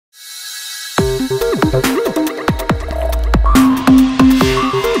Hi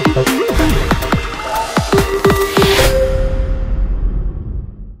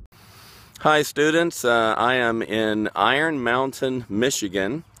students, I am in Iron Mountain,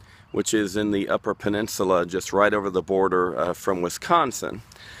 Michigan, which is in the Upper Peninsula, just right over the border from Wisconsin.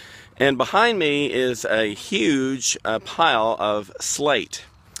 And behind me is a huge pile of slate.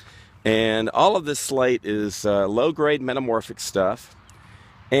 And all of this slate is low-grade metamorphic stuff.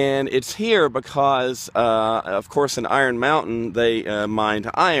 And it's here because, of course, in Iron Mountain, they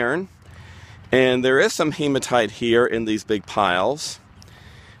mined iron. And there is some hematite here in these big piles.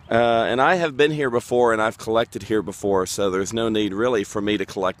 And I have been here before and I've collected here before, so there's no need really for me to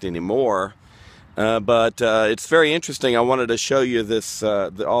collect any more. But it's very interesting. I wanted to show you this,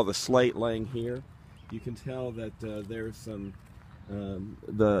 all the slate laying here. You can tell that there's some,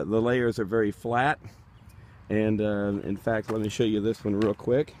 the layers are very flat. And in fact, let me show you this one real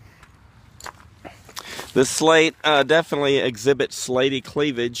quick. This slate definitely exhibits slaty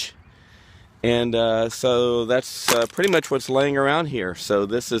cleavage. And so that's pretty much what's laying around here. So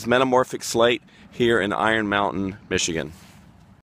this is metamorphic slate here in Iron Mountain, Michigan.